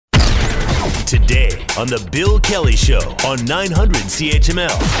Today on The Bill Kelly Show on 900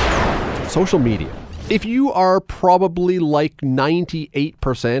 CHML. Social media. If you are probably like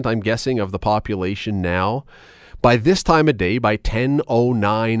 98%, I'm guessing, of the population now, by this time of day, by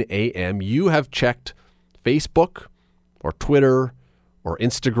 10:09 a.m., you have checked Facebook or Twitter or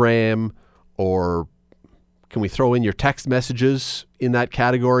Instagram, or can we throw in your text messages in that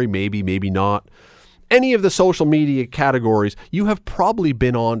category? Maybe, maybe not. Any of the social media categories, you have probably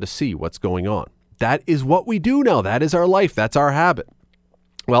been on to see what's going on. That is what we do now. That is our life. That's our habit.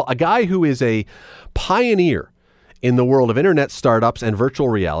 Well, a guy who is a pioneer in the world of internet startups and virtual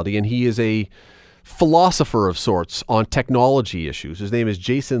reality, and he is a philosopher of sorts on technology issues. His name is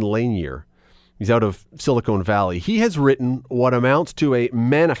Jason Lanier. He's out of Silicon Valley. He has written what amounts to a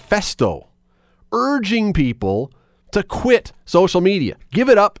manifesto urging people to quit social media. Give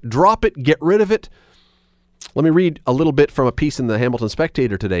it up, drop it, get rid of it. Let me read a little bit from a piece in the Hamilton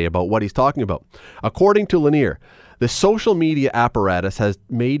Spectator today about what he's talking about. According to Lanier, the social media apparatus has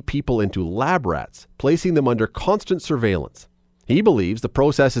made people into lab rats, placing them under constant surveillance. He believes the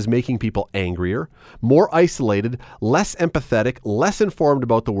process is making people angrier, more isolated, less empathetic, less informed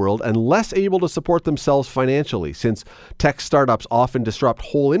about the world, and less able to support themselves financially, since tech startups often disrupt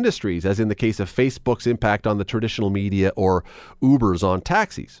whole industries, as in the case of Facebook's impact on the traditional media or Uber's on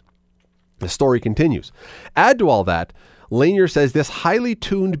taxis. The story continues. Add to all that, Lanier says this highly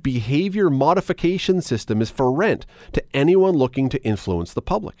tuned behavior modification system is for rent to anyone looking to influence the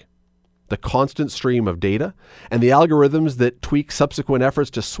public. The constant stream of data and the algorithms that tweak subsequent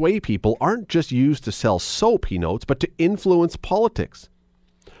efforts to sway people aren't just used to sell soap, he notes, but to influence politics.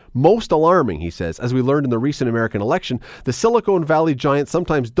 Most alarming, he says, as we learned in the recent American election, the Silicon Valley giants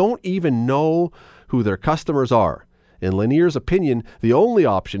sometimes don't even know who their customers are. In Lanier's opinion, the only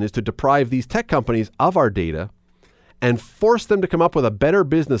option is to deprive these tech companies of our data and force them to come up with a better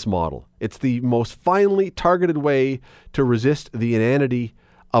business model. It's the most finely targeted way to resist the inanity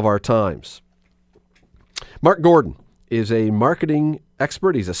of our times. Mark Gordon is a marketing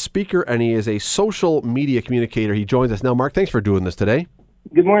expert. He's a speaker, and he is a social media communicator. He joins us now. Mark, thanks for doing this today.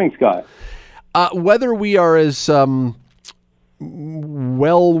 Good morning, Scott. Whether we are as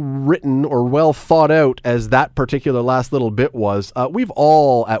well written or well thought out as that particular last little bit was, we've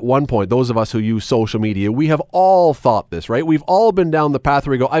all at one point, those of us who use social media, we have all thought this, right? We've all been down the path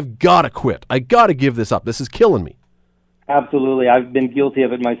where we go, I've got to quit. I got to give this up. This is killing me. Absolutely. I've been guilty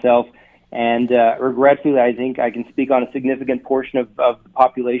of it myself. And regretfully, I think I can speak on a significant portion of the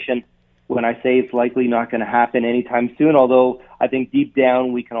population when I say it's likely not going to happen anytime soon, although I think deep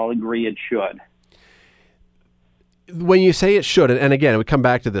down we can all agree it should. When you say it should, and again, we come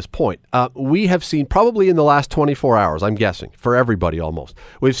back to this point, we have seen probably in the last 24 hours, I'm guessing, for everybody almost,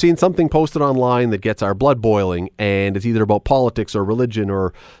 we've seen something posted online that gets our blood boiling, and it's either about politics or religion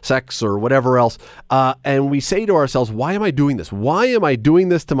or sex or whatever else, and we say to ourselves, why am I doing this? Why am I doing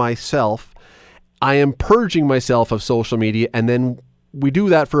this to myself? I am purging myself of social media, and then we do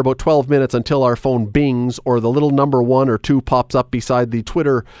that for about 12 minutes until our phone bings or the little number 1 or 2 pops up beside the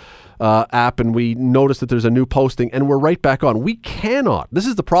Twitter app, and we notice that there's a new posting, and we're right back on. We cannot. This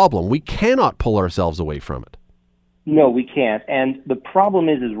is the problem. We cannot pull ourselves away from it. No, we can't. And the problem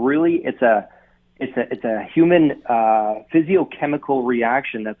is really it's a human physiochemical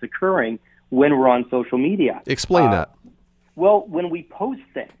reaction that's occurring when we're on social media. Explain that. Well, when we post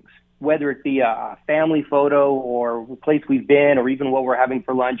things, whether it be a family photo or a place we've been or even what we're having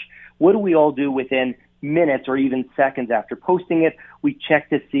for lunch, what do we all do within minutes or even seconds after posting it? We check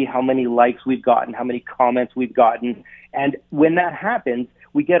to see how many likes we've gotten, how many comments we've gotten. And when that happens,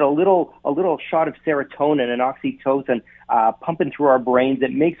 we get a little shot of serotonin and oxytocin pumping through our brains.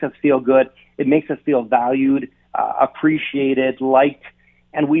 It makes us feel good. It makes us feel valued, appreciated, liked.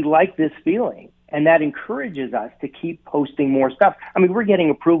 And we like this feeling. And that encourages us to keep posting more stuff. I mean, we're getting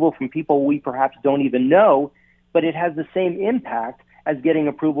approval from people we perhaps don't even know, but it has the same impact as getting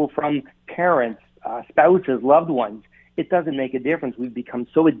approval from parents, spouses, loved ones. It doesn't make a difference. We've become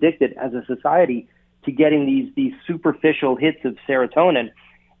so addicted as a society to getting these superficial hits of serotonin,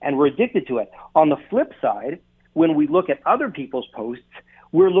 and we're addicted to it. On the flip side, when we look at other people's posts,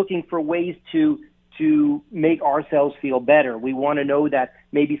 we're looking for ways to make ourselves feel better. We want to know that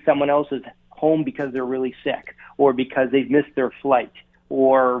maybe someone else is home because they're really sick or because they've missed their flight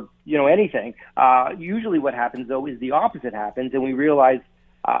or, anything. Usually what happens, though, is the opposite happens, and we realize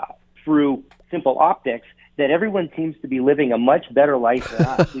through simple optics that everyone seems to be living a much better life than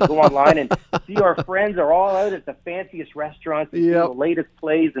us. We go online and see our friends are all out at the fanciest restaurants, the latest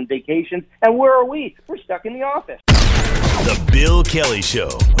plays and vacations, and where are we? We're stuck in the office. The Bill Kelly Show,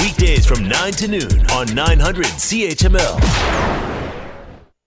 weekdays from 9 to noon on 900 CHML.